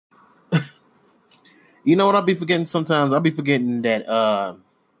You know what I'll be forgetting sometimes? I'll be forgetting that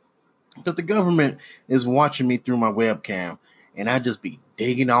the government is watching me through my webcam, and I just be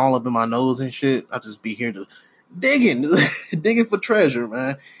digging all up in my nose and shit. I just be here to digging, digging for treasure,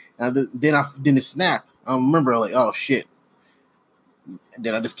 man. Then it snap. I remember like, oh shit.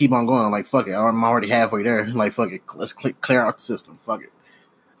 Then I just keep on going. Like fuck it, I'm already halfway there. Like fuck it, let's clear out the system. Fuck it.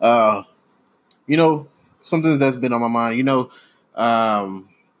 Uh, you know, something that's been on my mind. Um,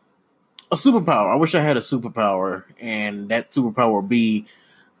 a superpower. I wish I had a superpower, and that superpower would be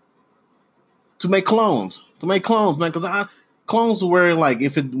to make clones. To make clones, man, because I clones where like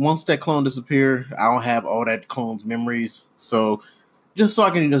if it once that clone disappear, I don't have all that clone's memories. So just so I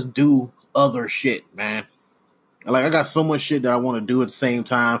can just do other shit, man. Like I got so much shit that I want to do at the same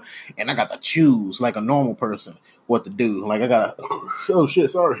time, and I got to choose like a normal person what to do. Like I gotta. Oh shit!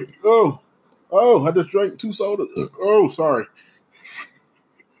 Sorry. Oh, I just drank 2 sodas. Oh, sorry.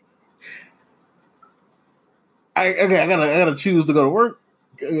 I gotta choose to go to work.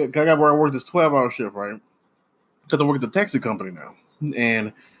 I got where I work this 12-hour shift, right? Because I work at the taxi company now,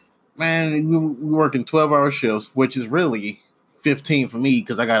 and man, we working 12-hour shifts, which is really 15 for me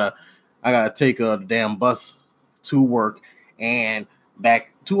because I gotta take a damn bus to work and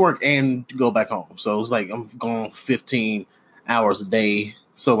back to work and go back home. So it's like I'm going 15 hours a day.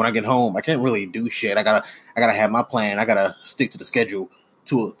 So when I get home, I can't really do shit. I gotta have my plan. I gotta stick to the schedule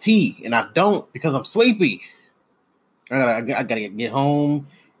to a T, and I don't because I'm sleepy. I gotta get home,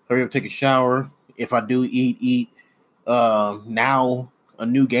 hurry up, take a shower. If I do eat. Now a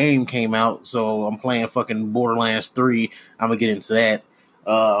new game came out, so I'm playing fucking Borderlands 3. I'm gonna get into that.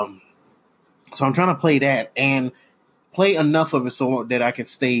 Um, so I'm trying to play that and play enough of it so that I can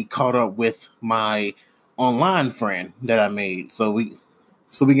stay caught up with my online friend that I made. So we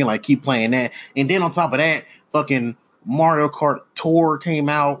can like keep playing that. And then on top of that, fucking Mario Kart Tour came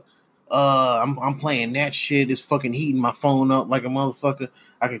out. I'm playing that shit. It's fucking heating my phone up like a motherfucker.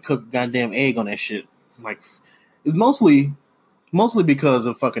 I could cook a goddamn egg on that shit. Like, it's mostly because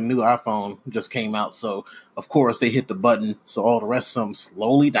a fucking new iPhone just came out. So of course they hit the button. So all the rest of them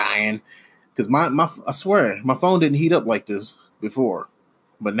slowly dying. Because I swear my phone didn't heat up like this before,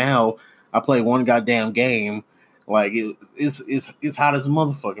 but now I play one goddamn game. Like it's hot as a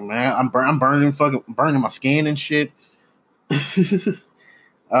motherfucker, man. I'm burning my skin and shit.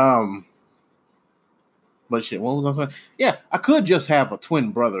 um, but shit, what was I saying? Yeah, I could just have a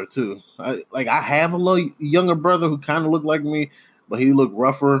twin brother too. I have a little younger brother who kind of looked like me, but he looked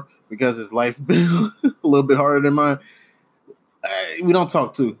rougher because his life been a little bit harder than mine. We don't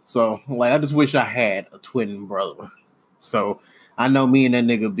talk too, so like I just wish I had a twin brother. So I know me and that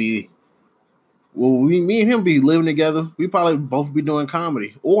nigga be me and him be living together. We probably both be doing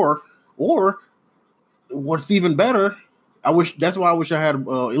comedy, or what's even better, I wish that's why I wish I had at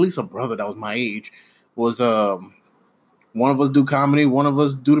least a brother that was my age. Was one of us do comedy, one of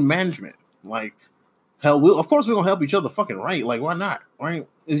us do the management. Like hell, of course we gonna help each other. Fucking right, like why not? Right?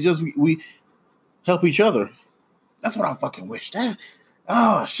 It's just we help each other. That's what I fucking wish.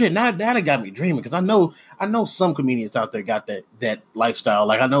 Oh shit! Now that got me dreaming because I know some comedians out there got that lifestyle.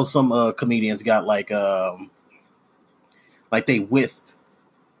 Like I know some comedians got like they with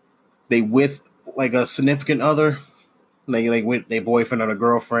like a significant other, like with their boyfriend or their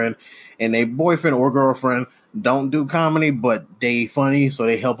girlfriend, and their boyfriend or girlfriend don't do comedy, but they funny, so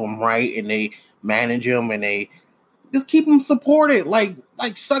they help them write and they manage them and they just keep them supported, like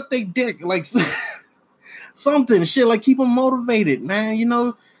suck their dick, like something shit, like keep them motivated, man.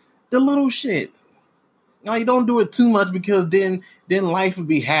 The little shit. No, you don't do it too much because then life will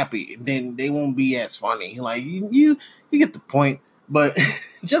be happy. Then they won't be as funny. Like you get the point. But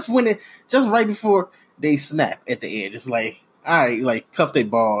just when it just right before they snap at the end, it's like all right, like cuff their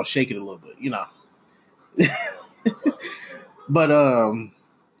ball, shake it a little bit. But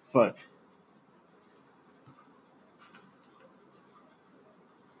fuck.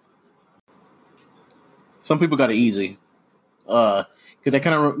 Some people got it easy. Cause they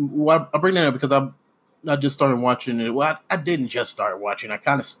kind of well, I bring that up because I just started watching it. Well, I didn't just start watching. I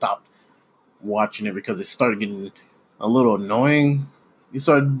kind of stopped watching it because it started getting a little annoying. You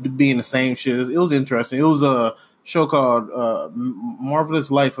started being the same shit. It was interesting. It was a show called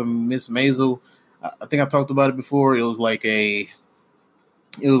Marvelous Life of Miss Maisel. I think I talked about it before. It was like a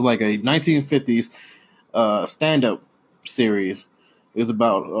 1950s stand up series. It was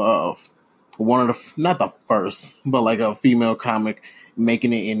about one of not the first, but like a female comic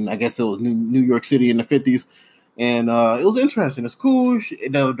making it in. I guess it was New York City in the 50s, and it was interesting. It's cool.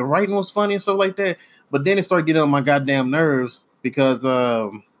 The writing was funny and stuff like that. But then it started getting on my goddamn nerves because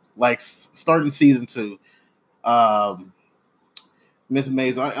like starting season 2, um, Miss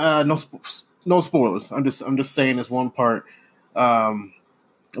Maisel. No no spoilers. I'm just saying this one part. Um,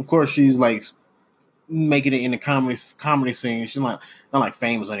 of course, she's like making it in the comedy scene. She's not like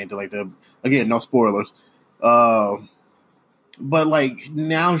famous or anything like that. Again, no spoilers. Uh, but like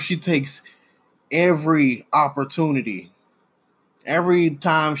now she takes every opportunity, every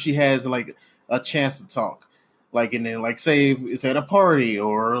time she has like a chance to talk, like and then like say if it's at a party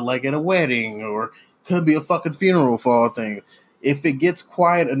or like at a wedding or could be a fucking funeral for all things. If it gets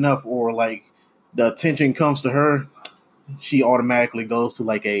quiet enough or like the attention comes to her, she automatically goes to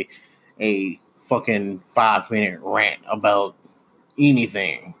like a fucking 5 minute rant about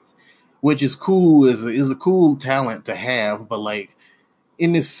anything, which is cool. Is a cool talent to have, but like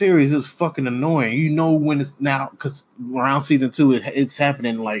in this series, it's fucking annoying. You know when it's now because around season two, it's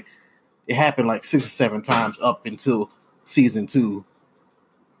happening like it happened like 6 or 7 times up until season two.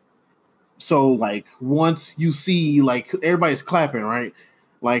 So like once you see like everybody's clapping, right?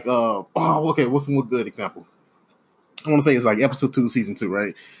 Like okay, what's one good example? I want to say it's like episode two, season two,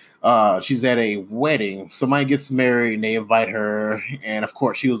 right? She's at a wedding. Somebody gets married and they invite her, and of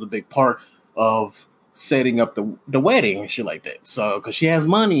course, she was a big part of setting up the wedding and shit like that. So, because she has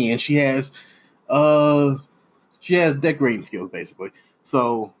money and uh she has decorating skills basically.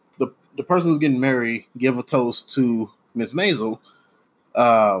 So the person who's getting married give a toast to Miss Maisel,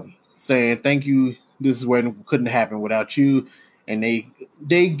 saying thank you. This wedding couldn't happen without you, and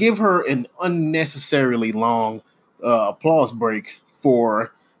they give her an unnecessarily long applause break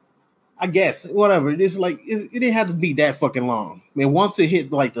for I guess whatever. It's like it didn't have to be that fucking long. I mean, once it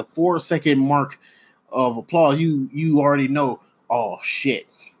hit like the 4 second mark of applause, you already know. Oh shit,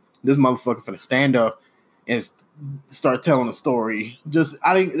 this motherfucker finna stand up and start telling a story. Just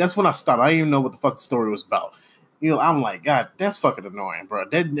I think that's when I stopped. I didn't even know what the fuck the story was about. I'm like, God, that's fucking annoying, bro.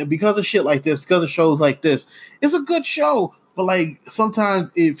 That because of shit like this, because of shows like this, it's a good show, but like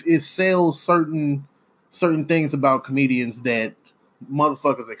sometimes if it sells certain things about comedians that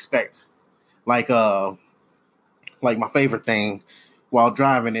motherfuckers expect, like like my favorite thing while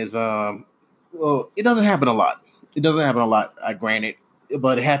driving is well, it doesn't happen a lot. It doesn't happen a lot, I granted,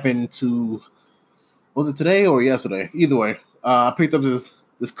 but it happened to was it today or yesterday? Either way, I picked up this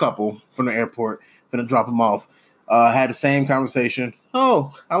couple from the airport, gonna drop them off. Had the same conversation.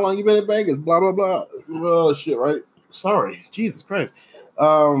 Oh, how long you been in Vegas? Blah blah blah. Oh shit, right? Sorry, Jesus Christ.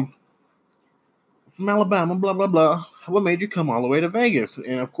 Um, from Alabama, blah blah blah. What made you come all the way to Vegas?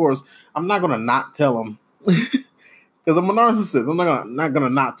 And of course, I'm not gonna not tell them because I'm a narcissist. I'm not gonna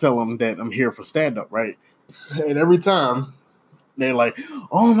not tell them that I'm here for stand up, right? And every time they're like,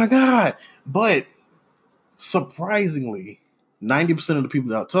 "Oh my god!" But surprisingly, 90% of the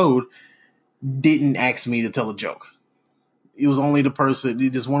people that I told didn't ask me to tell a joke. It was only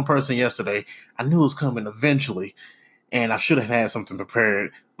this one person yesterday. I knew it was coming eventually, and I should have had something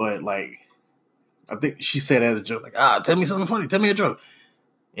prepared. But like, I think she said as a joke, like, tell me something funny, tell me a joke.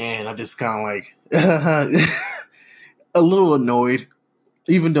 And I just kind of like, a little annoyed,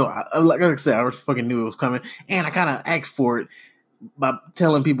 even though, like I said, I fucking knew it was coming. And I kind of asked for it by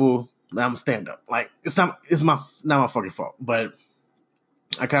telling people that I'm stand up. Like, not my fucking fault. But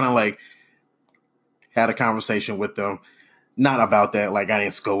I kind of like, had a conversation with them, not about that. Like I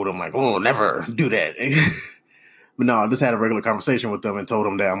didn't scold them, like, "Oh, never do that." But no, I just had a regular conversation with them and told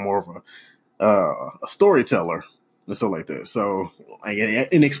them that I'm more of a storyteller and stuff like that. So, like,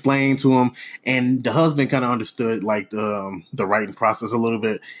 and explained to them, and the husband kind of understood like the writing process a little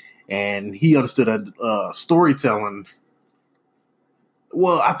bit, and he understood that storytelling.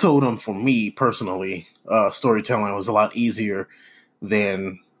 Well, I told him for me personally, storytelling was a lot easier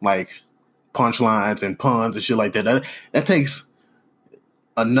than like punchlines and puns and shit like that. That takes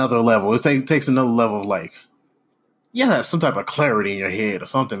another level. Takes another level of like, you have some type of clarity in your head or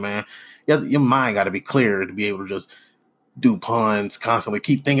something, man. Your mind got to be clear to be able to just do puns constantly.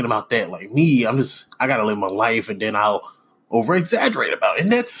 Keep thinking about that. Like me, I got to live my life and then I'll over exaggerate about it.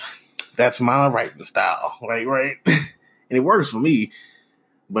 And that's my writing style, right? And it works for me.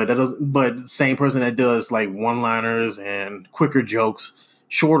 But but the same person that does like one liners and quicker jokes,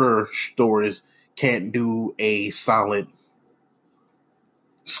 shorter stories can't do a solid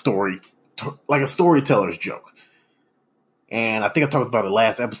story, like a storyteller's joke. And I think I talked about it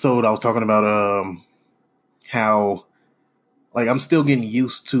last episode. I was talking about how like I'm still getting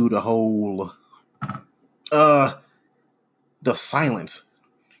used to the whole uh the silence,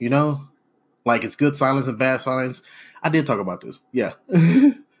 you know? Like it's good silence and bad silence. I did talk about this. Yeah.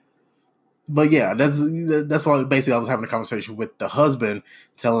 But yeah, that's why basically I was having a conversation with the husband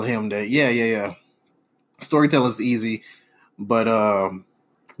telling him that yeah. Storytelling is easy, but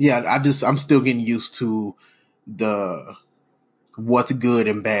yeah, I'm still getting used to the what's good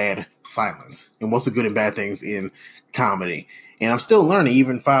and bad silence and what's the good and bad things in comedy. And I'm still learning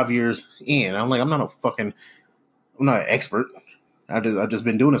even 5 years in. I'm like, I'm not an expert. I've just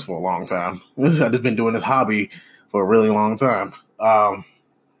been doing this for a long time. I've just been doing this hobby for a really long time.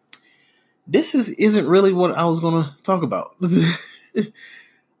 This isn't really what I was gonna talk about.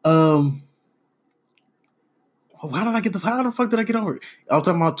 um, how the fuck did I get over it? I was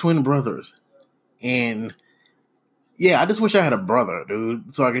talking about twin brothers, and yeah, I just wish I had a brother,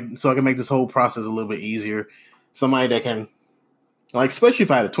 dude, so I could make this whole process a little bit easier. Somebody that can, like, especially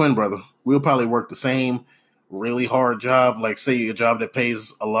if I had a twin brother, we'll probably work the same really hard job, like say a job that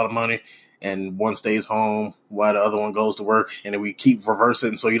pays a lot of money, and one stays home while the other one goes to work, and then we keep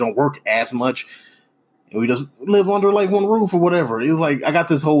reversing so you don't work as much, and we just live under like one roof or whatever. It's like I got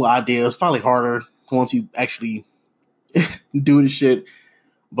this whole idea. It's probably harder once you actually do the shit,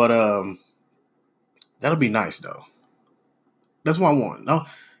 but that'll be nice though. That's what I want. No,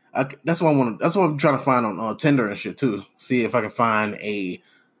 that's what I want. That's what I'm trying to find on Tinder and shit too. See if I can find a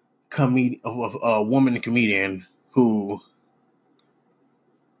woman comedian who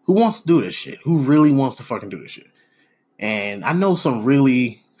wants to do this shit, who really wants to fucking do this shit. And I know some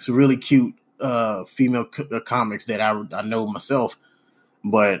really cute female comics that I know myself,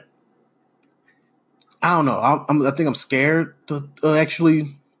 but I don't know. I think I'm scared to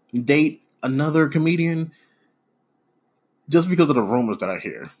actually date another comedian just because of the rumors that I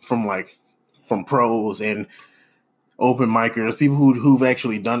hear from pros and open micers, people who've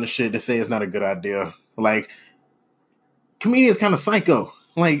actually done the shit that say it's not a good idea. Like, comedians kind of psycho.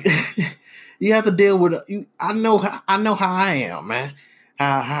 Like, you have to deal with. I know how I am, man.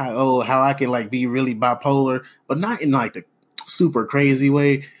 How I can like be really bipolar, but not in like the super crazy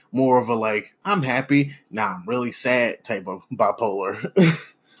way. More of a like I'm happy now I'm really sad type of bipolar.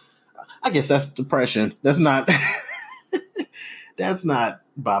 I guess that's depression. That's not that's not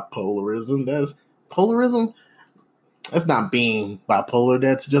bipolarism. That's polarism. That's not being bipolar.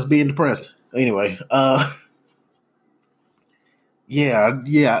 That's just being depressed. Anyway, yeah.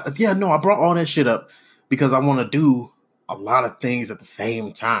 No, I brought all that shit up because I want to do a lot of things at the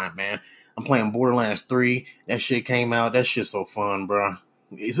same time, man. I'm playing Borderlands 3. That shit came out. That shit's so fun, bro.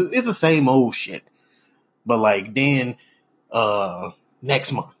 It's the same old shit, but like then,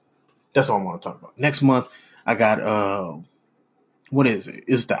 next month. That's what I want to talk about. Next month, I got what is it?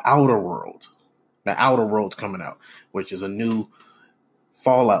 It's the Outer World. The Outer World's coming out, which is a new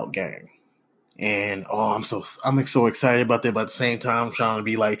Fallout game. And I'm so excited about that, but at the same time I'm trying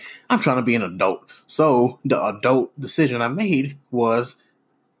to be an adult. So the adult decision I made was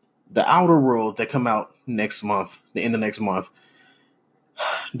the Outer World that come out next month, the end of next month.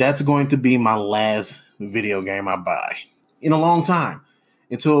 That's going to be my last video game I buy in a long time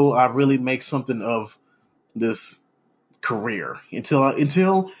until I really make something of this career. Until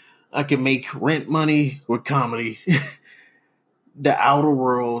I can make rent money with comedy. The Outer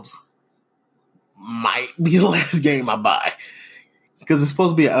Worlds might be the last game I buy because it's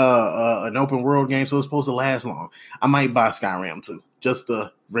supposed to be an open world game, so it's supposed to last long. I might buy Skyrim too, just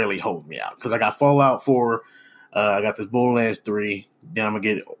to really hold me out because I got Fallout 4, I got this Borderlands 3, then I'm gonna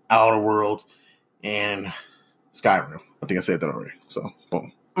get Outer Worlds and Skyrim. I think I said that already. So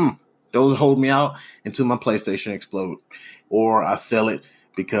boom, those hold me out until my PlayStation explode or I sell it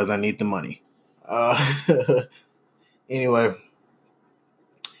because I need the money. Anyway.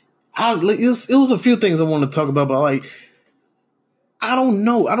 It was a few things I wanted to talk about, but like, I don't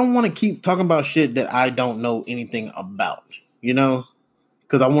know. I don't want to keep talking about shit that I don't know anything about, you know?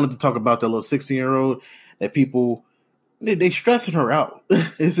 Because I wanted to talk about the little 16-year-old that people, they stressing her out.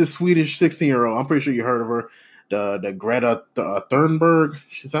 It's this Swedish 16-year-old. I'm pretty sure you heard of her. The Greta Thunberg.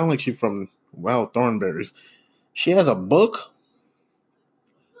 She sounds like she's from Wild Thornberries. She has a book.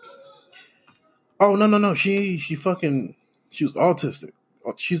 Oh, no. She was autistic.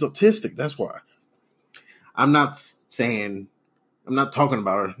 She's autistic. That's why. I'm not saying I'm not talking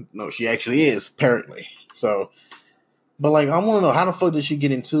about her. No, she actually is, apparently. So, but like, I want to know how the fuck did she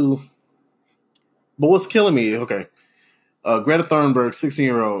get into? But what's killing me? Okay, Greta Thunberg,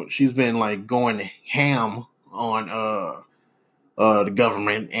 16-year-old. She's been like going ham on the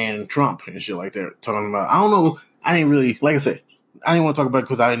government and Trump and shit like that. Talking about, I don't know. I didn't really, like I said, I didn't want to talk about it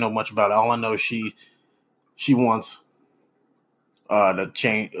because I didn't know much about it. All I know is she wants to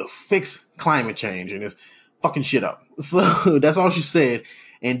change, fix climate change and it's fucking shit up. So that's all she said.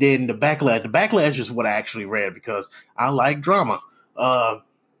 And then the backlash is what I actually read because I like drama. All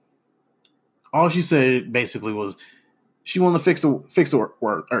she said basically was she wanted to fix the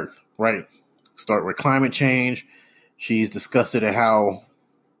Earth, right? Start with climate change. She's disgusted at how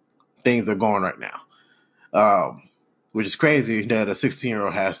things are going right now. which is crazy that a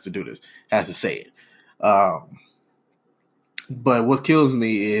 16-year-old has to do this, has to say it. Um, but what kills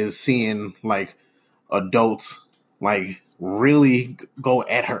me is seeing like adults like really go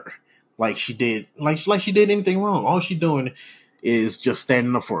at her like she did like she did anything wrong. All she doing is just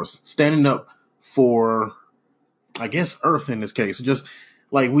standing up for us, standing up for I guess Earth in this case. Just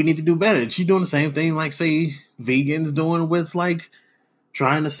like we need to do better. She doing the same thing like say vegans doing with like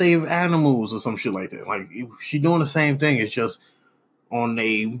trying to save animals or some shit like that. Like she doing the same thing. It's just on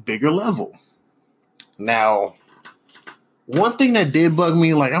a bigger level. Now, one thing that did bug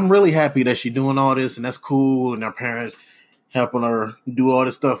me, like I'm really happy that she doing all this and that's cool and her parents helping her do all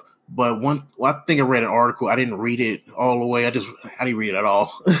this stuff. But I think I read an article. I didn't read it all the way. I didn't read it at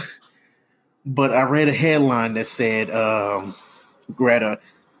all. But I read a headline that said Greta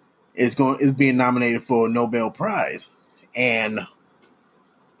is being nominated for a Nobel Prize, and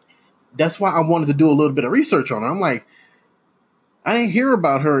that's why I wanted to do a little bit of research on her. I'm like, I didn't hear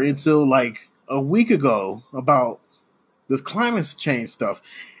about her until like a week ago about this climate change stuff,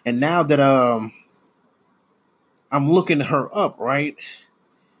 and now that I'm looking her up, right?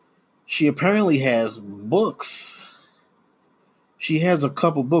 She apparently has books. She has a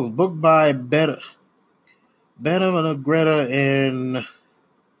couple books, book by Beta Greta, and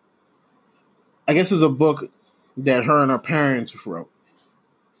I guess it's a book that her and her parents wrote.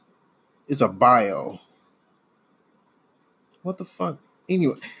 It's a bio. What the fuck?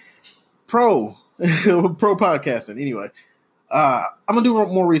 Anyway, pro podcasting. Anyway, I'm gonna do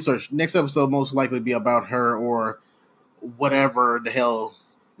more research. Next episode most likely be about her or whatever the hell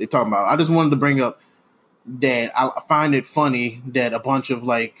they talking about. I just wanted to bring up that I find it funny that a bunch of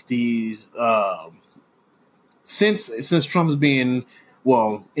like these since Trump's being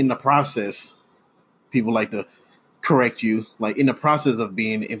in the process, people like to correct you, like in the process of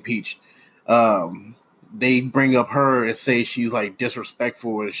being impeached. Um, they bring up her and say she's like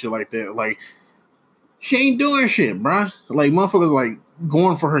disrespectful and shit like that. Like she ain't doing shit, bruh. Like motherfuckers like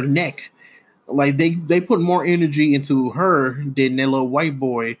going for her neck. Like they put more energy into her than that little white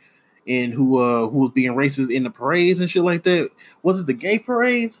boy and who was being racist in the parades and shit like that. Was it the gay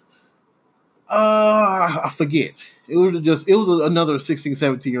parades? I forget. It was another 16,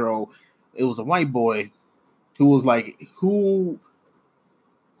 17-year-old. It was a white boy who was like who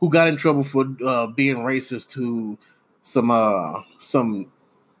got in trouble for being racist to some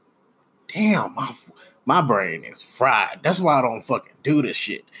damn my brain is fried. That's why I don't fucking do this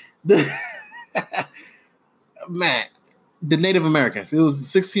shit. Man, the Native Americans. It was a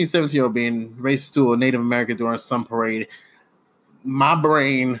 16, 17-year-old being racist to a Native American during some parade. My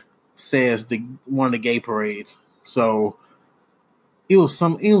brain says the one of the gay parades. So it was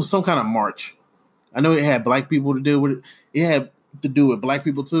some kind of march. I know it had black people to do with it. It had to do with black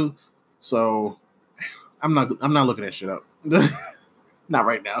people too. So I'm not looking that shit up. Not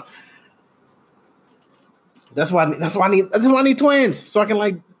right now. That's why I need twins so I can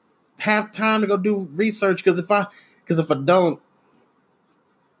like have time to go do research. Because if I don't,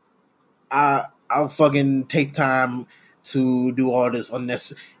 I'll fucking take time to do all this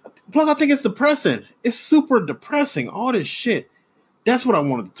unnecessary. Plus, I think it's depressing. It's super depressing. All this shit. That's what I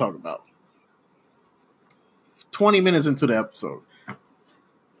wanted to talk about. 20 minutes into the episode,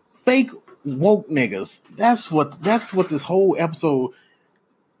 fake woke niggas. That's what this whole episode.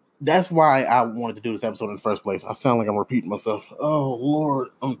 That's why I wanted to do this episode in the first place. I sound like I'm repeating myself. Oh Lord,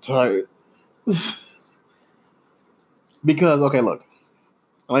 I'm tired. Because okay, look,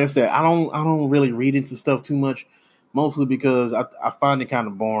 like I said, I don't really read into stuff too much, mostly because I find it kind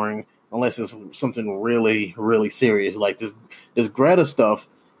of boring unless it's something really really serious like this Greta stuff.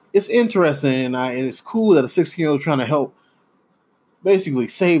 It's interesting and it's cool that a 16-year-old trying to help basically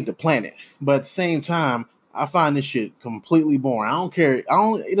save the planet, but at the same time, I find this shit completely boring. I don't care. I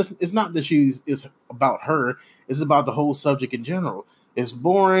don't. It's not that it's about her. It's about the whole subject in general. It's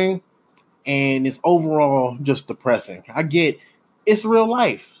boring and it's overall just depressing. I get it's real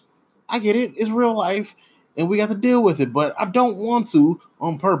life. I get it. It's real life, and we got to deal with it. But I don't want to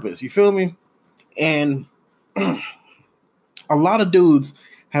on purpose. You feel me? And a lot of dudes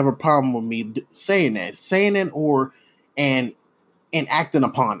have a problem with me saying that, or and and acting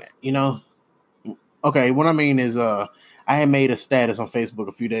upon it. You know? Okay. What I mean is, I had made a status on Facebook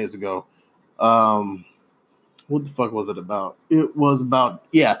a few days ago. Um, what the fuck was it about? It was about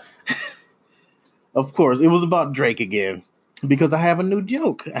of course, it was about Drake again because I have a new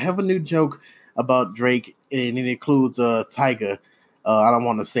joke. I have a new joke about Drake, and it includes Tyga. I don't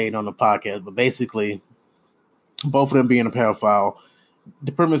want to say it on the podcast, but basically, both of them being a pedophile.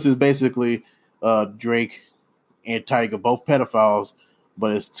 The premise is basically Drake and Tyga, both pedophiles,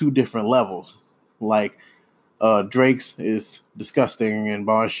 but it's two different levels. Like Drake's is disgusting and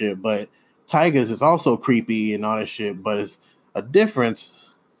bullshit, but Tiger's is also creepy and all that shit. But it's a difference.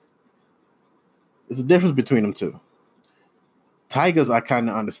 It's a difference between them two. Tiger's, I kind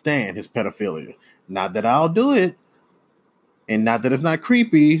of understand his pedophilia. Not that I'll do it, and not that it's not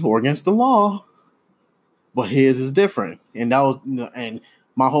creepy or against the law, but his is different. And that was, and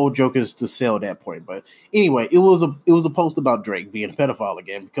my whole joke is to sell that point. But anyway, it was a post about Drake being a pedophile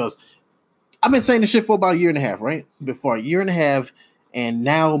again, because I've been saying this shit for about a year and a half, right? Before a year and a half, and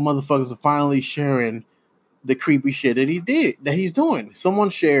now motherfuckers are finally sharing the creepy shit that he's doing. Someone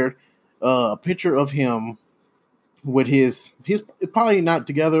shared a picture of him with his probably not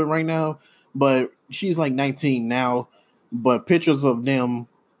together right now, but she's like 19 now. But pictures of them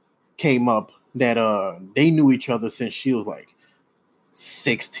came up that they knew each other since she was like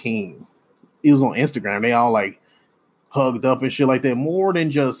 16. It was on Instagram. They all like hugged up and shit like that. More than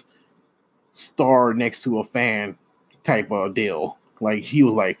just star next to a fan type of deal. Like he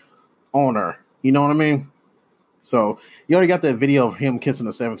was like on her. You know what I mean? So you already got that video of him kissing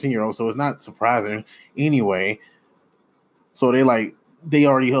a 17-year-old, so it's not surprising anyway. So they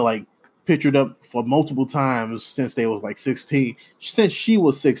already like pictured up for multiple times since they was like 16, since she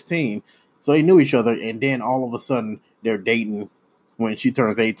was 16. So they knew each other, and then all of a sudden they're dating when she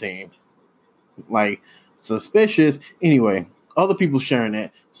turns 18. Like suspicious. Anyway, other people sharing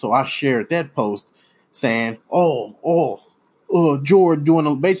that, so I shared that post saying, George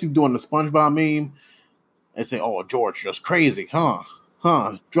basically doing the SpongeBob meme and say, "Oh, George, just crazy, huh?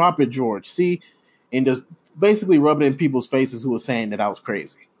 Huh? Drop it, George." See, and just basically rubbing it in people's faces who were saying that I was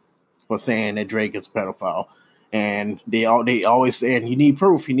crazy for saying that Drake is a pedophile, and they always saying you need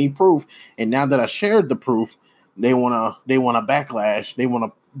proof, you need proof. And now that I shared the proof, they wanna backlash, they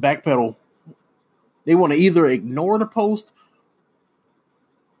wanna backpedal, they wanna either ignore the post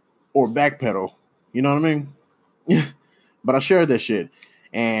or backpedal. You know what I mean? But I shared that shit,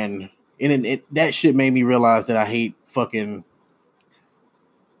 and that shit made me realize that I hate fucking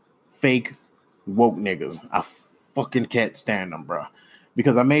fake woke niggas. I fucking can't stand them, bro.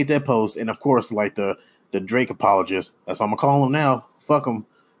 Because I made that post, and of course, like the Drake apologists, that's what I'm gonna call them now. Fuck them.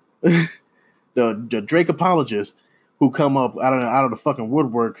 The Drake apologists who come up out of the fucking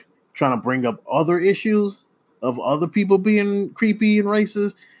woodwork trying to bring up other issues of other people being creepy and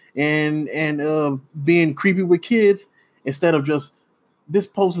racist and being creepy with kids instead of just this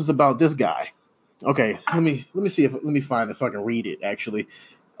post is about this guy. Okay, let me find it so I can read it actually.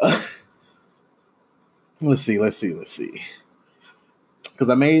 Let's see. Because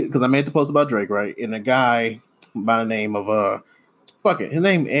I made the post about Drake, right? And a guy by the name of fuck it, his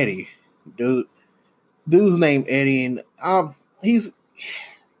name Eddie, dude's name Eddie, and he's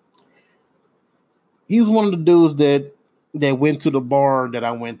one of the dudes that went to the bar that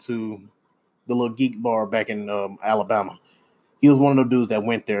I went to, the little geek bar back in Alabama. He was one of the dudes that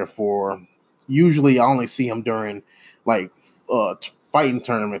went there for. Usually, I only see him during like fighting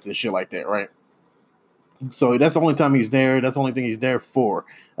tournaments and shit like that, right? So that's the only time he's there. That's the only thing he's there for.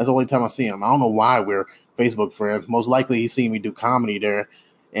 That's the only time I see him. I don't know why we're Facebook friends. Most likely he's seen me do comedy there,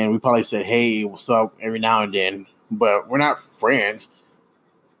 and we probably said, "Hey, what's up?" every now and then. But we're not friends.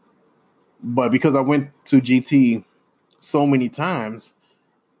 But because I went to GT so many times,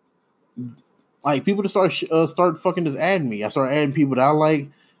 like people just start fucking just adding me. I start adding people that I like,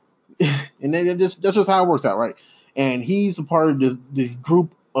 and then that's just how it works out, right? And he's a part of this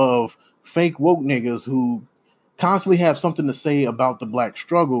group of fake woke niggas who constantly have something to say about the black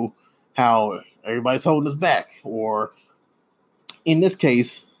struggle, how everybody's holding us back, or in this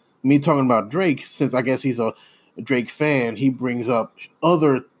case, me talking about Drake, since I guess he's a Drake fan, he brings up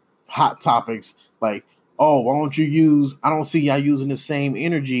other hot topics like, oh, why don't you use? I don't see y'all using the same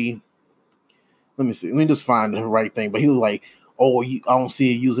energy. Let me see. Let me just find the right thing. But he was like, oh, I don't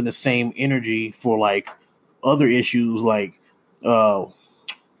see you using the same energy for like other issues, like uh,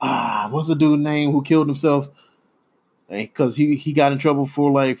 what's the dude name who killed himself? Because he got in trouble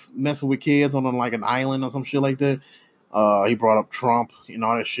for like messing with kids on like an island or some shit like that. He brought up Trump and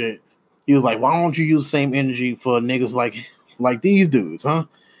all that shit. He was like, "Why don't you use the same energy for niggas like these dudes, huh?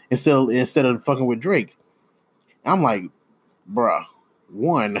 Instead of fucking with Drake." I'm like, bruh,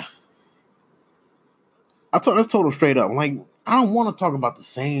 one, I told him straight up. I'm like, I don't want to talk about the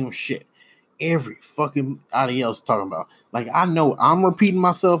same shit every fucking body else talking about. Like, I know I'm repeating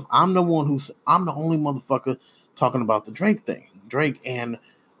myself. I'm the only motherfucker talking about the Drake thing. Drake, and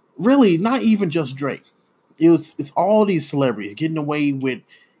really not even just Drake. It's all these celebrities getting away with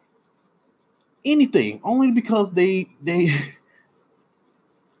anything only because they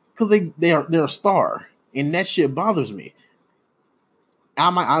because they're a star, and that shit bothers me.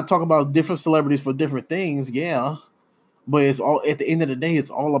 I talk about different celebrities for different things, yeah. But it's all at the end of the day,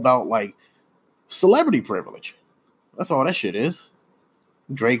 it's all about like celebrity privilege. That's all that shit is.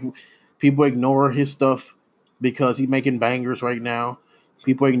 Drake, people ignore his stuff because he's making bangers right now.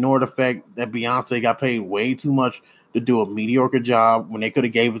 People ignore the fact that Beyonce got paid way too much to do a mediocre job when they could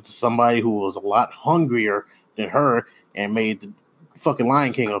have gave it to somebody who was a lot hungrier than her and made the fucking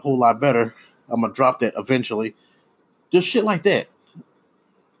Lion King a whole lot better. I'm gonna drop that eventually. Just shit like that.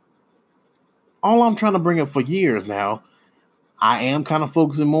 All I'm trying to bring up for years now, I am kind of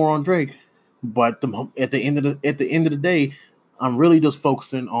focusing more on Drake, but at the end of the day, I'm really just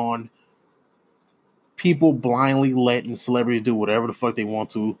focusing on people blindly letting celebrities do whatever the fuck they want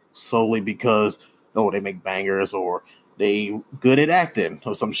to solely because they make bangers or they good at acting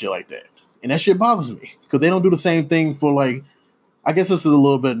or some shit like that. And that shit bothers me because they don't do the same thing for like I guess this is a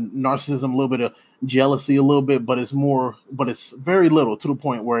little bit of narcissism, a little bit of jealousy, a little bit, but it's very little to the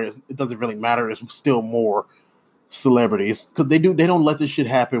point where it doesn't really matter. It's still more celebrities because they don't let this shit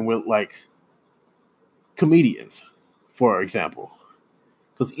happen with like comedians, for example.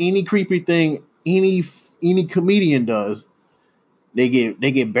 Because any creepy thing any comedian does, they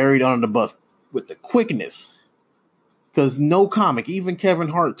get buried under the bus with the quickness. Because no comic, even Kevin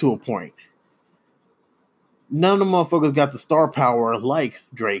Hart to a point, none of the motherfuckers got the star power like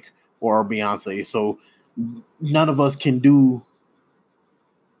Drake or Beyonce. So none of us can do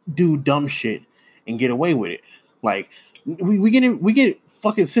dumb shit and get away with it. Like we get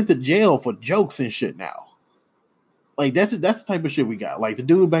fucking sent to jail for jokes and shit now. Like that's the type of shit we got. Like the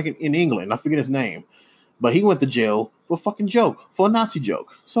dude back in England, I forget his name, but he went to jail for a fucking joke, for a Nazi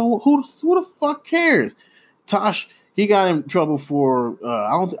joke. So who the fuck cares? Tosh, he got in trouble for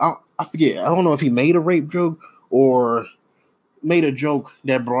I forget. I don't know if he made a rape joke or made a joke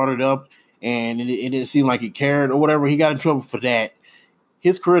that brought it up, and it didn't seem like he cared or whatever. He got in trouble for that.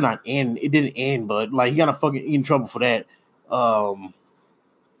 His career not end. It didn't end, but like he got fucking in trouble for that. Um,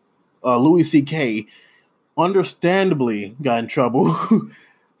 Louis C.K. understandably got in trouble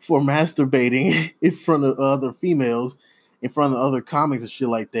for masturbating in front of other females, in front of other comics and shit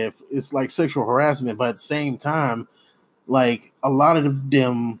like that. It's like sexual harassment, but at the same time, like a lot of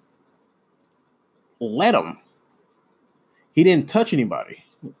them let him. He didn't touch anybody.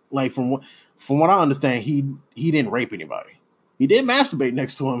 Like from what I understand, he didn't rape anybody. He did masturbate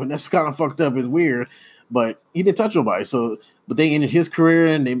next to him, and that's kind of fucked up. It's weird, but he didn't touch nobody. So, but they ended his career,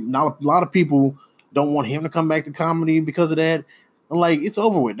 and now a lot of people don't want him to come back to comedy because of that. Like it's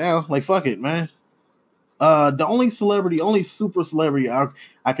over with now. Like fuck it, man. The only super celebrity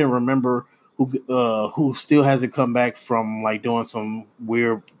I can remember who still hasn't come back from like doing some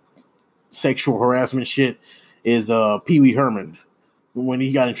weird sexual harassment shit is Pee Wee Herman when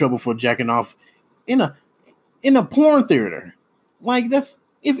he got in trouble for jacking off in a porn theater. Like that's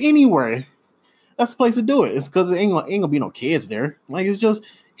if anywhere that's the place to do it. It's because ain't gonna be no kids there. Like it's just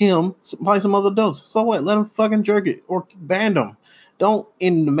him, probably some other adults. So what? Let him fucking jerk it or ban him. Don't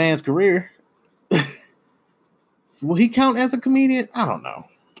end the man's career. Will he count as a comedian? I don't know.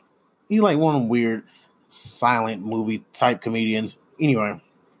 He like one of them weird silent movie type comedians. Anyway,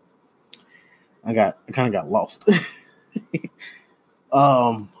 I kind of got lost.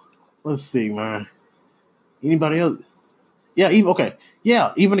 um, let's see, man. Anybody else? Yeah, even okay.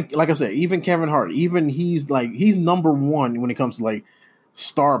 Yeah, even like I said, even Kevin Hart, even he's number one when it comes to like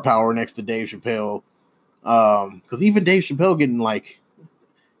star power next to Dave Chappelle. Because even Dave Chappelle getting like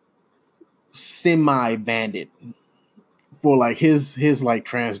semi banded for like his like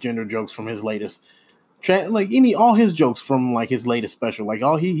transgender jokes from his latest like any all his jokes from like his latest special, like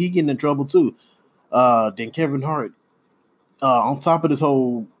all he getting in trouble too. Then Kevin Hart, on top of this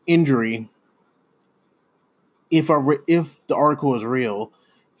whole injury, if the article is real,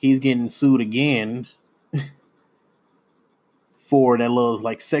 he's getting sued again for that little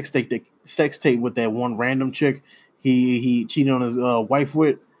like sex tape with that one random chick he cheated on his wife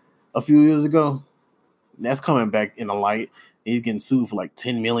with a few years ago. That's coming back in the light. He's getting sued for like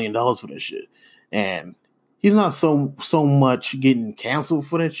 $10 million for that shit, and he's not so much getting canceled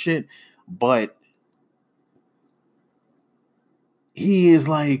for that shit, but he is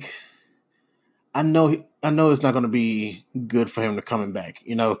like, I know it's not going to be good for him to coming back,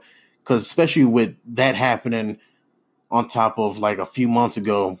 because especially with that happening on top of like a few months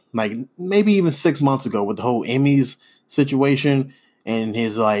ago, like maybe even 6 months ago with the whole Emmys situation and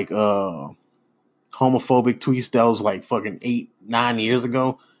his like homophobic tweets that was like fucking 8-9 years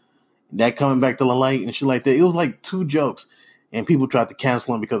ago. That coming back to the light and shit like that. It was like two jokes, and people tried to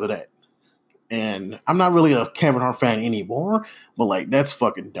cancel him because of that. And I'm not really a Kevin Hart fan anymore, but like that's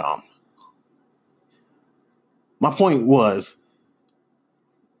fucking dumb. My point was,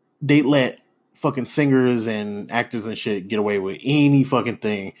 they let fucking singers and actors and shit get away with any fucking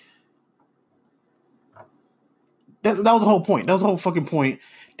thing. That was the whole point. That was the whole fucking point.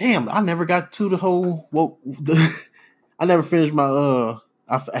 Damn, I never got to the whole woke. I never finished my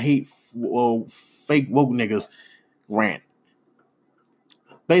I hate fake woke niggas rant.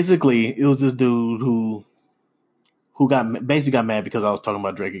 Basically, it was this dude who got mad because I was talking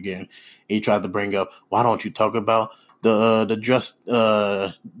about Drake again. He tried to bring up, why don't you talk about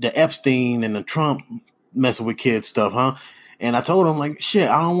the Epstein and the Trump messing with kids stuff, huh? And I told him, like, shit,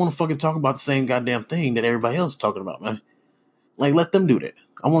 I don't want to fucking talk about the same goddamn thing that everybody else is talking about, man. Like, let them do that.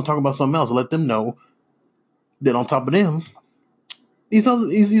 I want to talk about something else. Let them know that on top of them, these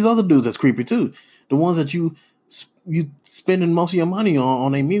other dudes that's creepy too. The ones that you spending most of your money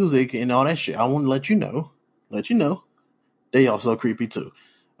on their music and all that shit. I want to let you know, they also creepy too.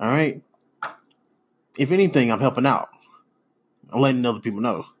 All right. If anything, I'm helping out. I'm letting other people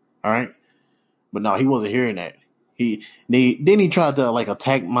know. All right. But no, he wasn't hearing that. Then he tried to like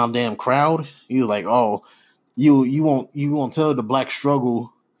attack my damn crowd. He was like, "Oh, you won't tell the black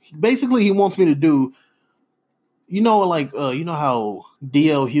struggle." Basically, he wants me to do, like you know how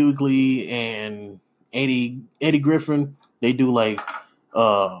D.L. Hughley and Eddie Griffin, they do like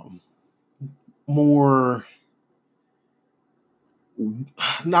more,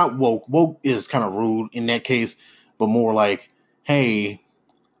 not woke. Woke is kind of rude in that case, but more like, hey,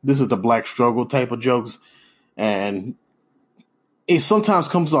 this is the black struggle type of jokes, and it sometimes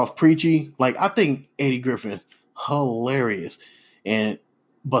comes off preachy. Like, I think Eddie Griffin hilarious, and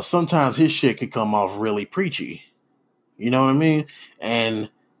but sometimes his shit could come off really preachy. You know what I mean? And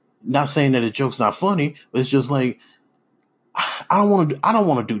not saying that the joke's not funny, but it's just like, I don't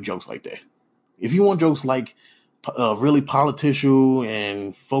want to do jokes like that. If you want jokes like really political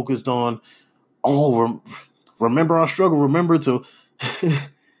and focused on, remember our struggle, remember to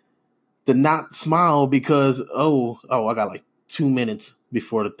to not smile because I got like 2 minutes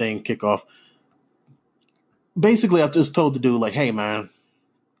before the thing kick off. Basically, I just told the dude, like, hey man,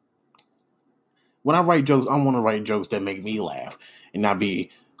 when I write jokes, I want to write jokes that make me laugh and not be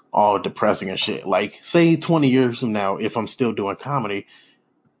all depressing and shit. Like, say 20 years from now, if I'm still doing comedy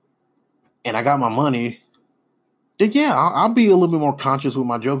and I got my money, then yeah, I'll be a little bit more conscious with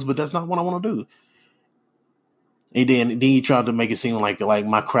my jokes, but that's not what I want to do. And then he tried to make it seem like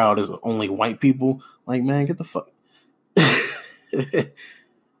my crowd is only white people. Like, man, get the fuck.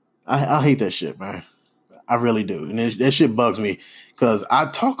 I hate that shit, man. I really do, and that shit bugs me because I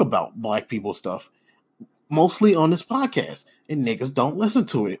talk about black people stuff mostly on this podcast, and niggas don't listen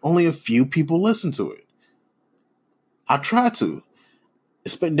to it. Only a few people listen to it. I try to.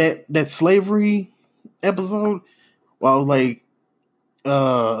 That slavery episode, well, I was like,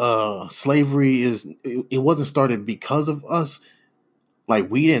 slavery it wasn't started because of us. Like,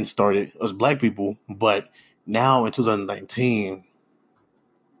 we didn't start it as black people, but now in 2019,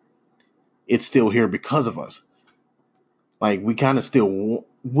 it's still here because of us. Like, we kind of still,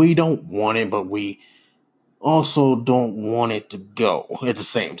 we don't want it, but we also don't want it to go at the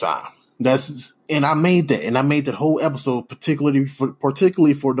same time. And I made that whole episode particularly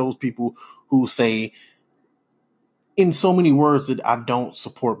for those people who say in so many words that I don't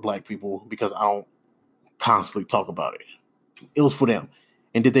support black people because I don't constantly talk about it. It was for them.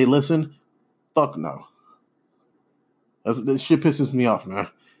 And did they listen? Fuck no. That shit pisses me off, man.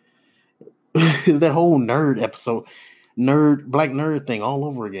 That whole nerd episode, black nerd thing all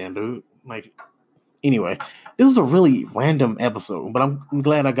over again, dude. Like, anyway, this is a really random episode, but I'm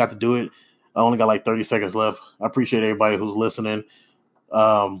glad I got to do it. I only got like 30 seconds left. I appreciate everybody who's listening.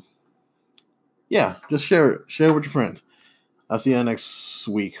 Yeah, just share it with your friends. I'll see you next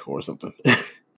week or something.